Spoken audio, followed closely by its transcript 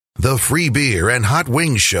The free beer and hot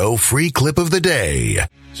wings show free clip of the day.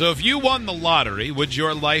 So if you won the lottery, would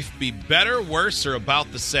your life be better, worse, or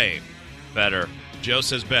about the same? Better. Joe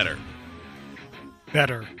says better.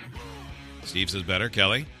 Better. Steve says better.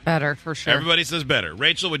 Kelly? Better, for sure. Everybody says better.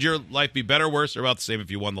 Rachel, would your life be better, worse, or about the same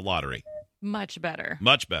if you won the lottery? Much better.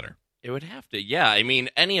 Much better. It would have to. Yeah, I mean,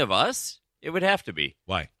 any of us, it would have to be.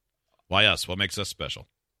 Why? Why us? What makes us special?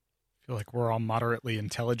 I feel like we're all moderately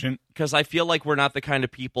intelligent. Because I feel like we're not the kind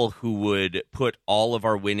of people who would put all of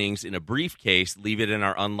our winnings in a briefcase, leave it in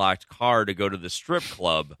our unlocked car to go to the strip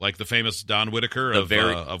club. Like the famous Don Whitaker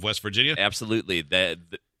of West Virginia? Absolutely.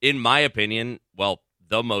 In my opinion, well,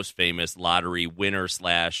 the most famous lottery winner /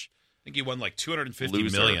 I think he won like $250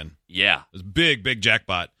 loser. million. Yeah. It was a big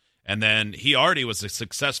jackpot. And then he already was a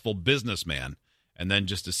successful businessman. And then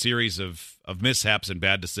just a series of mishaps and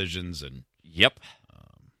bad decisions and Yep.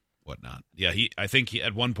 whatnot. Yeah, I think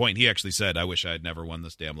at one point he actually said, "I wish I had never won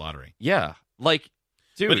this damn lottery." Yeah. Like,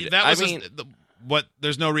 dude, But that was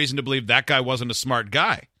there's no reason to believe that guy wasn't a smart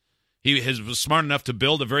guy. He was smart enough to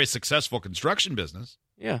build a very successful construction business.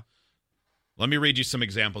 yeah. Let me read you some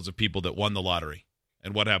examples of people that won the lottery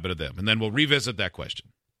and what happened to them, and then we'll revisit that question.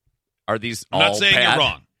 Are these I'm all not saying bad? you're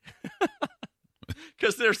wrong.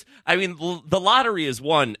 Because the lottery is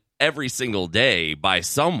won every single day by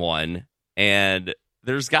someone, and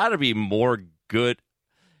there's got to be more good.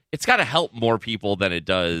 It's got to help more people than it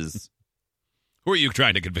does. Who are you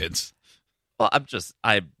trying to convince? Well,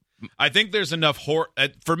 I think there's enough horror.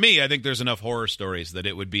 For me, I think there's enough horror stories that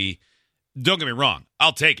it would be. Don't get me wrong.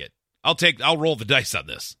 I'll take it. I'll roll the dice on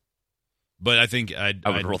this. But I think I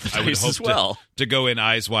would roll the dice hope as well. to go in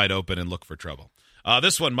eyes wide open and look for trouble.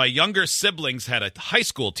 This one, my younger siblings had a high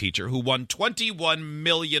school teacher who won $21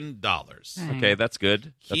 million. Okay, that's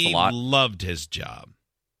good. That's He a lot. loved his job.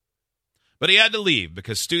 But he had to leave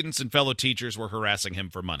because students and fellow teachers were harassing him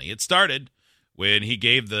for money. It started when he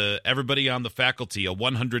gave everybody on the faculty a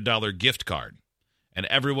 $100 gift card, and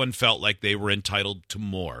everyone felt like they were entitled to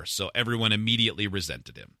more, so everyone immediately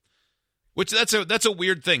resented him. Which that's a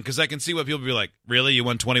weird thing, because I can see what people be like, really? You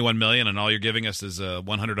won $21 million and all you're giving us is a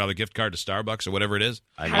 $100 gift card to Starbucks or whatever it is?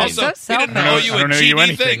 I mean, Also, so he didn't selfish. owe you I a don't owe you GD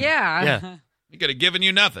anything. thing. Yeah. He could have given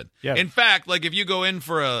you nothing. Yeah. In fact, like if you go in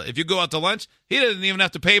if you go out to lunch, he doesn't even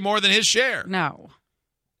have to pay more than his share. No.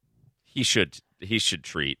 he should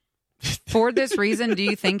treat. For this reason, do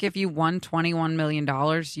you think if you won $21 million,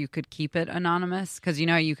 you could keep it anonymous? Because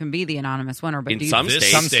you can be the anonymous winner. But In do you some This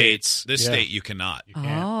states. this Yeah. state, you cannot.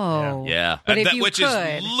 Oh. Yeah. But if you which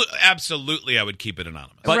could. is absolutely, I would keep it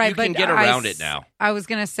anonymous. But Right, you can but get around it now. I was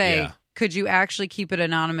going to say, Yeah. could you actually keep it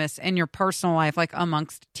anonymous in your personal life, like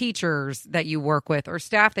amongst teachers that you work with or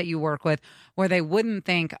staff that you work with, where they wouldn't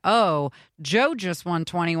think, oh, Joe just won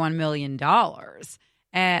 $21 million?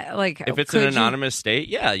 If it's could an anonymous state,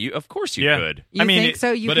 yeah, of course you Yeah. could. You I mean, think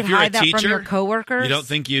so? You but could if you're a hide that from teacher, your coworkers? You don't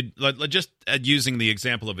think you'd just using the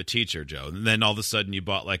example of a teacher, Joe, and then all of a sudden you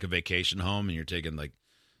bought like a vacation home and you're taking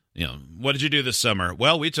what did you do this summer?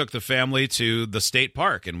 Well, we took the family to the state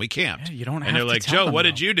park and we camped. Yeah, you don't and have they're to like, tell Joe, them, what though.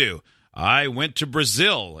 did you do? I went to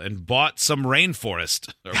Brazil and bought some rainforest.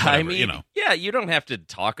 Or whatever, I mean, yeah, you don't have to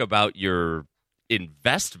talk about your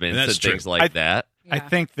investments That's and true. things like that. I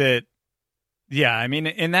think that, yeah, I mean,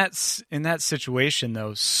 in that situation,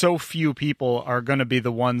 though, so few people are going to be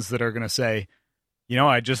the ones that are going to say,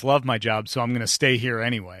 I just love my job, so I'm going to stay here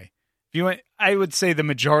anyway. I would say the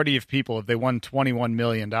majority of people, if they won $21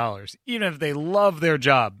 million, even if they love their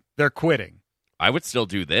job, they're quitting. I would still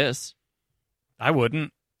do this. I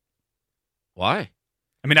wouldn't. Why?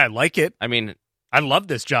 I mean, I like it. I mean, I love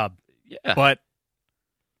this job, yeah. but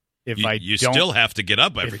if you, I you don't, still have to get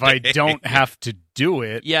up every if I day. don't have to do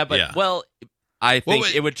it, Yeah, but, Yeah. well, I think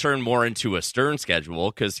wait. it would turn more into a Stern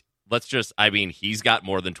schedule because he's got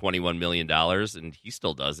more than $21 million and he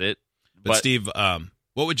still does it. But Steve,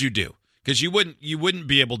 what would you do? Because you wouldn't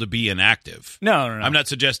be able to be inactive. no. I'm not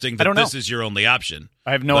suggesting I that don't know. this is your only option.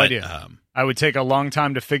 I have no but, idea. I would take a long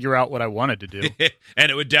time to figure out what I wanted to do.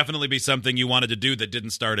 and it would definitely be something you wanted to do that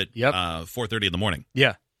didn't start at Yep. 4:30 in the morning.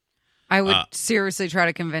 Yeah. I would seriously try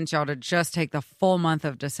to convince y'all to just take the full month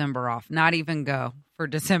of December off, not even go for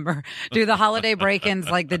December. Do the holiday break-ins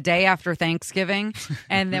like the day after Thanksgiving,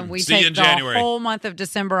 and then we See you take in the January. whole month of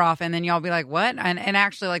December off, and then y'all be like, what? And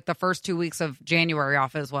actually like the first 2 weeks of January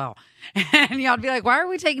off as well. And y'all be like, why are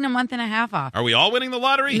we taking a month and a half off? Are we all winning the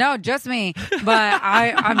lottery? No, just me. But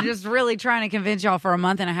I'm just really trying to convince y'all for a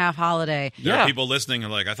month and a half holiday. There Yeah. are people listening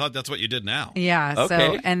and like, I thought that's what you did now. Yeah.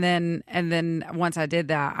 Okay. So and then once I did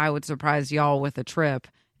that, I would surprise y'all with a trip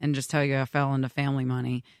and just tell you I fell into family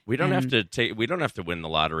money. we don't And- have to win the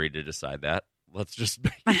lottery to decide that. Let's just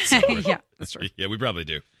make it so. Yeah, that's true. Yeah, we probably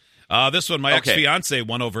do. This one, my Okay. ex-fiance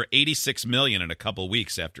won over $86 million in a couple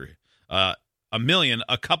weeks after a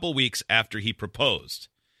couple weeks after he proposed.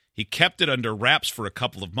 He kept it under wraps for a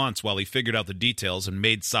couple of months while he figured out the details and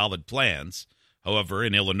made solid plans. However,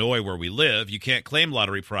 in Illinois, where we live, you can't claim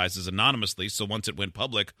lottery prizes anonymously, so once it went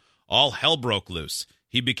public, all hell broke loose.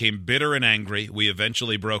 He became bitter and angry. We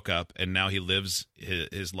eventually broke up, and now he lives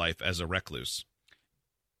his life as a recluse.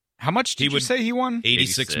 How much did you say he won?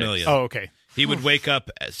 86 million. Oh, okay. He would wake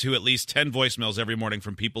up to at least 10 voicemails every morning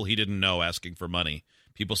from people he didn't know asking for money.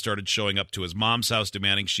 People started showing up to his mom's house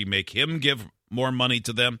demanding she make him give more money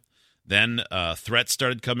to them. Then threats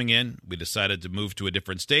started coming in. We decided to move to a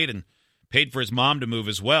different state and paid for his mom to move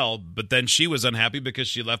as well. But then she was unhappy because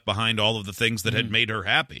she left behind all of the things that had made her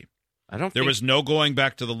happy. There was no going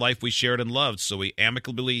back to the life we shared and loved, so we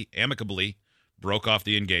amicably broke off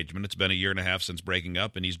the engagement. It's been a year and a half since breaking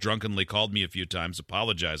up, and he's drunkenly called me a few times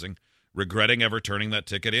apologizing, regretting ever turning that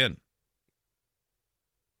ticket in.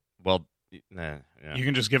 Well, yeah. You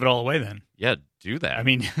can just give it all away then. Yeah, do that. I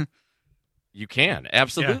mean, you can.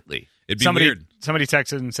 Absolutely. It'd be weird. Somebody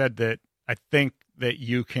texted and said that I think that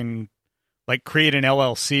you can like create an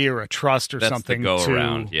LLC or a trust or That's something the go to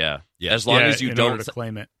around. Yeah. Yeah. As long as you in don't order to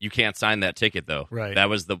claim it. You can't sign that ticket though. Right. That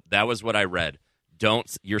was what I read.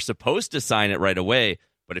 You're supposed to sign it right away,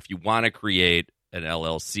 but if you want to create an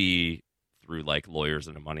LLC through like lawyers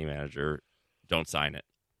and a money manager, don't sign it.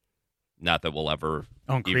 Not that we'll ever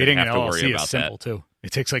creating even have an to worry LLC about is simple too.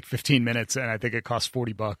 It takes like 15 minutes, and I think it costs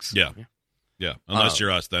 $40. Yeah. Unless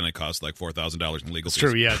you're us, then it costs like $4,000 in legal It's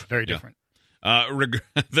fees. true. Yeah, very different.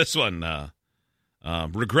 This one,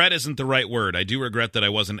 regret isn't the right word. I do regret that I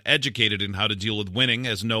wasn't educated in how to deal with winning,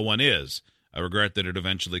 as no one is. I regret that it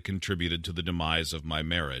eventually contributed to the demise of my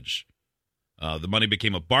marriage. The money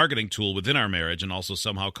became a bargaining tool within our marriage and also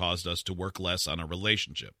somehow caused us to work less on our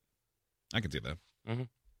relationship. I can see that.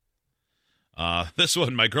 Mm-hmm. This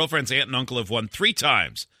one, my girlfriend's aunt and uncle have won 3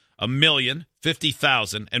 times, $1 million,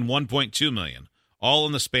 $50,000, and $1.2 million, all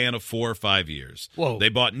in the span of 4 or 5 years. Whoa. They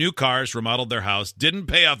bought new cars, remodeled their house, didn't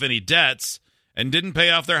pay off any debts, and didn't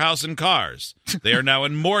pay off their house and cars. They are now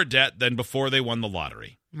in more debt than before they won the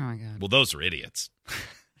lottery. Oh, my God. Well, those are idiots.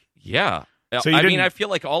 Yeah. So I mean, I feel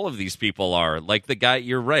like all of these people are. Like the guy,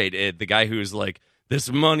 you're right, the guy who's like,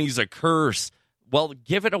 this money's a curse. Well,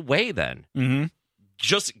 give it away then. Mm-hmm.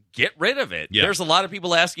 Just get rid of it. Yeah. There's a lot of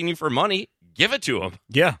people asking you for money. Give it to them.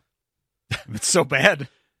 Yeah. It's so bad.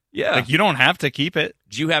 Yeah. Like, you don't have to keep it.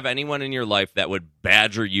 Do you have anyone in your life that would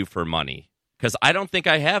badger you for money? Because I don't think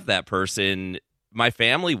I have that person. My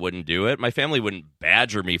family wouldn't do it. My family wouldn't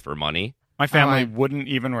badger me for money. My family wouldn't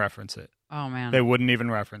even reference it. Oh, man. They wouldn't even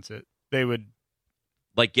reference it. They would.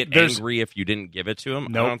 Like get angry if you didn't give it to them?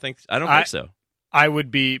 Nope. I don't think so. I would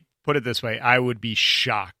be, put it this way, I would be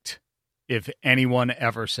shocked if anyone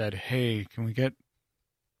ever said, hey, can we get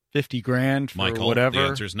 $50,000 for Michael, whatever? the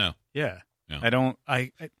answer is no. Yeah. Yeah.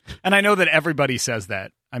 And I know that everybody says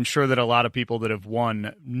that. I'm sure that a lot of people that have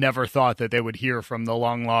won never thought that they would hear from the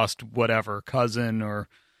long lost whatever cousin or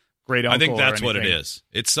great uncle. I think that's or what it anything. is.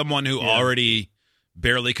 It's someone who already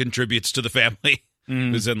barely contributes to the family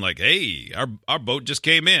who's in like, hey, our boat just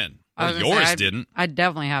came in. Or I was gonna yours say, didn't. I'd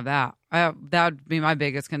definitely have that. That would be my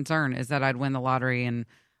biggest concern is that I'd win the lottery and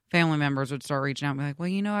family members would start reaching out and be like,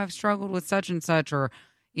 well, I've struggled with such and such, or,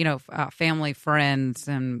 family friends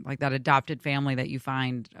and like that adopted family that you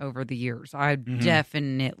find over the years. I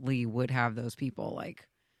definitely would have those people like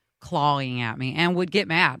clawing at me and would get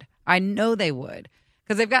mad. I know they would.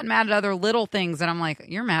 Because they've gotten mad at other little things, and I'm like,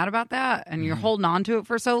 you're mad about that? And you're holding on to it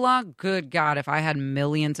for so long? Good God, if I had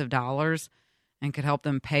millions of dollars and could help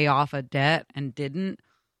them pay off a debt and didn't,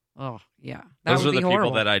 oh, yeah. That Those would are be the horrible.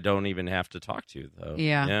 people that I don't even have to talk to, though.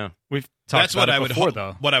 Yeah. Yeah. We've talked That's about what it I would before, hope.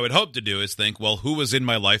 though. What I would hope to do is think, well, who was in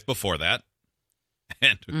my life before that?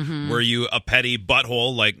 And were you a petty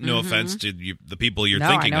butthole? Like, no offense to the people you're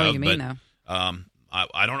thinking I know of, what you mean, but though.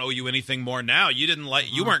 I don't owe you anything more now.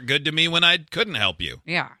 You weren't good to me when I couldn't help you.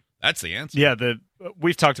 Yeah. That's the answer. Yeah,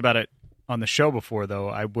 we've talked about it on the show before, though.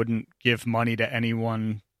 I wouldn't give money to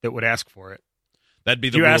anyone that would ask for it. That'd be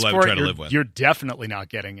If the you rule ask I for would it, try to live with. you're definitely not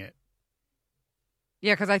getting it.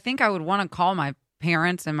 Yeah, because I think I would want to call my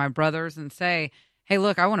parents and my brothers and say, hey,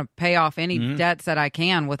 look, I want to pay off any debts that I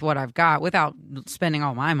can with what I've got without spending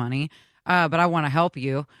all my money, but I want to help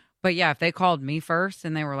you. But, yeah, if they called me first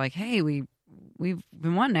and they were like, hey, we've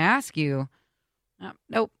been wanting to ask you,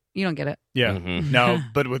 nope, you don't get it. Yeah. Mhm. No,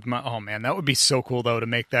 but with that would be so cool, though, to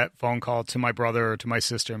make that phone call to my brother or to my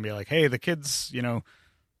sister and be like, hey, the kids,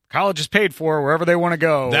 college is paid for wherever they want to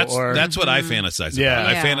go. That's what I fantasize Yeah. about.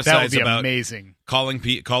 I Yeah. fantasize that would be about amazing. calling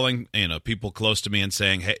people close to me and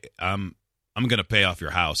saying, hey, I'm going to pay off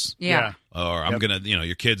your house. Yeah. Or I'm going to,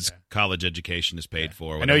 your kid's college education is paid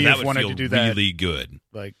for. I know you've that would wanted feel to do that. really good.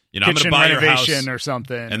 Like I'm going to kitchen buy your house renovation or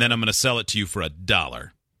something. and then I'm going to sell it to you for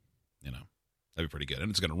 $1. That'd be pretty good. And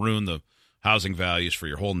it's going to ruin the housing values for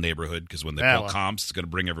your whole neighborhood because when they pull comps, it's going to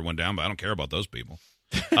bring everyone down. But I don't care about those people.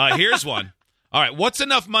 Here's one. All right. What's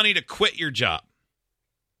enough money to quit your job?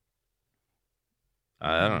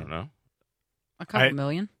 I don't know. A couple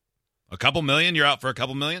million. A couple million? You're out for a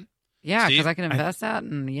couple million? Yeah, Steve? because I can invest that,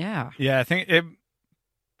 and Yeah, I think it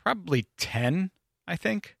probably 10, I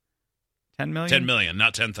think. 10 million? 10 million,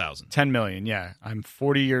 not 10,000. 10 million, yeah. I'm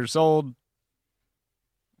 40 years old.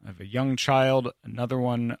 I have a young child, another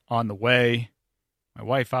one on the way. My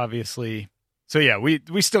wife, obviously. So, yeah, we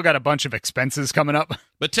still got a bunch of expenses coming up.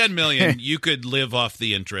 But 10 million, you could live off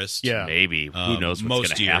the interest. Yeah. Maybe. Who knows what's most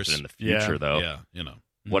going to years. happen in the future, though. Yeah,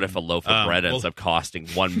 What if a loaf of bread ends up costing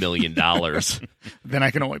 $1 million? Then I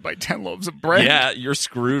can only buy 10 loaves of bread. Yeah, you're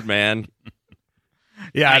screwed, man.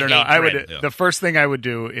 Yeah, I don't know. hate I would. bread, yeah. The first thing I would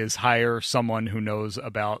do is hire someone who knows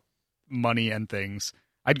about money and things.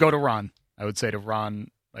 I'd go to Ron. I would say to Ron,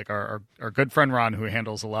 like our good friend Ron, who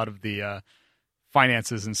handles a lot of the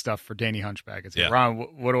finances and stuff for Danny Hunchback. I'd say, Ron,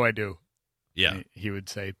 what do I do? Yeah. And he would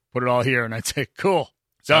say, put it all here, and I'd say, cool,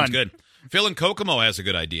 Sounds done. good. Phil in Kokomo has a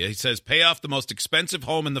good idea. He says, pay off the most expensive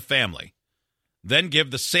home in the family, then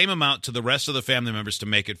give the same amount to the rest of the family members to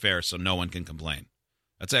make it fair so no one can complain.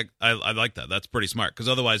 I like that. That's pretty smart, because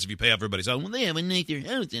otherwise if you pay off everybody's home, well, they have a nicer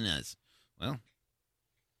house than us. Well,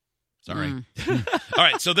 sorry. All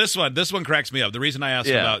right, so this one cracks me up. The reason I asked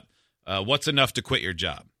about what's enough to quit your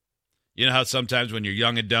job. You know how sometimes when you're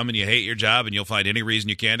young and dumb and you hate your job and you'll find any reason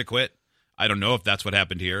you can to quit? I don't know if that's what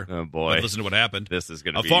happened here. Oh, boy. But listen to what happened. This is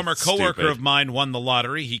going to be A former coworker stupid. of mine won the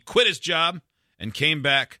lottery. He quit his job and came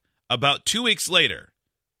back about 2 weeks later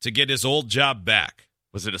to get his old job back.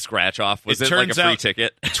 Was it a scratch-off? Was it like a turns free out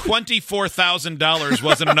ticket? $24,000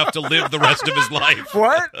 wasn't enough to live the rest of his life.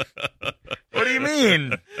 What? What do you mean?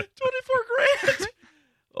 24 grand.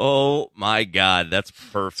 Oh, my God. That's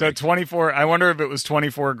perfect. So 24. I wonder if it was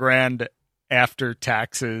 24 grand after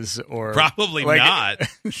taxes or Probably like, not,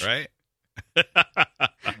 right?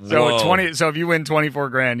 So Whoa. 20. So if you win 24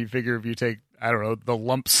 grand, you figure if you take, I don't know, the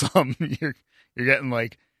lump sum, you're getting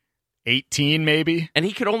like 18 maybe. And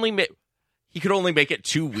he could only make it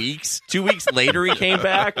 2 weeks. 2 weeks later, he came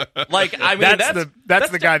back. Like, I mean, that's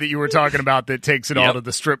the guy that you were talking about that takes it all Yep. to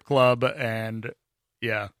the strip club and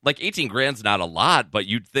yeah. like 18 grand's not a lot, but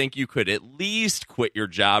you'd think you could at least quit your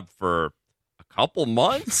job for a couple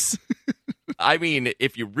months. I mean,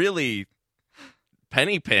 if you really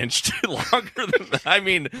penny pinched longer than that, I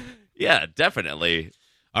mean, yeah, definitely.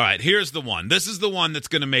 All right, here's the one. This is the one that's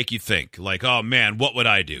going to make you think, like, oh, man, what would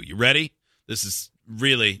I do? You ready? This is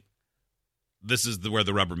where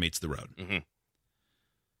the rubber meets the road. Mm-hmm.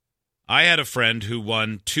 I had a friend who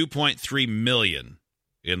won $2.3 million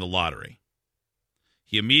in the lottery.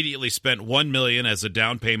 He immediately spent $1 million as a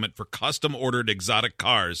down payment for custom-ordered exotic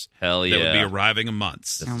cars Hell yeah. that would be arriving in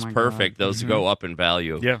months. This Oh is my perfect. God. Those go up in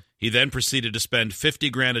value. Yeah. He then proceeded to spend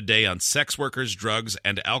 $50,000 a day on sex workers, drugs,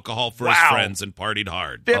 and alcohol for his Wow. friends and partied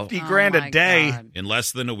hard. 50 Oh grand my a day. God. In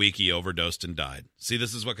less than a week, he overdosed and died. See,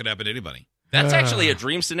 this is what could happen to anybody. That's actually a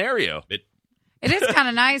dream scenario. It is kind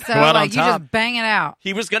of nice though. Go out on Like you top. just bang it out.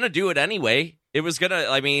 He was going to do it anyway. It was going to,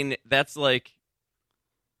 I mean, that's like,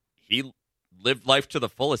 he lived life to the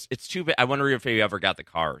fullest. It's too bad. I wonder if he ever got the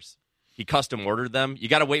cars. He custom ordered them. You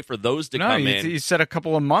got to wait for those to No, come he in. said a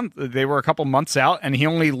couple of months. They were a couple months out, and he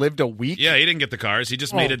only lived a week. Yeah, he didn't get the cars. He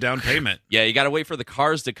just made a down payment. Yeah, you got to wait for the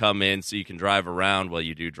cars to come in so you can drive around while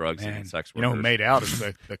you do drugs Man, and sex you workers. know who made out is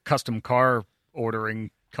the custom car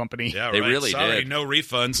ordering company. Yeah, They right. really Sorry, did. no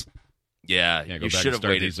refunds. Yeah, Yeah, go you back should and have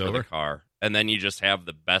start waited these for over. the car, and then you just have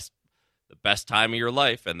the best time of your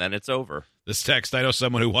life, and then it's over. This text, I know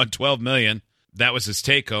someone who won $12 million. That was his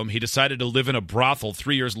take home. He decided to live in a brothel.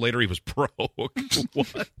 3 years later, he was broke.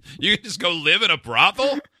 What? You can just go live in a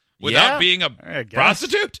brothel without Yeah. being a I guess.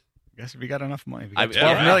 prostitute? I guess if you got enough money, if you I got mean,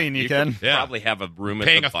 12 yeah. million, you can. Yeah. Probably have a room at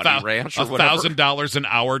Paying the Bunny Ranch or whatever. $1,000 an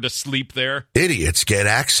hour to sleep there. Idiots get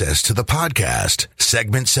access to the podcast,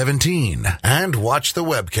 segment 17, and watch the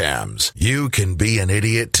webcams. You can be an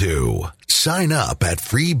idiot too. Sign up at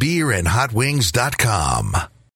freebeerandhotwings.com.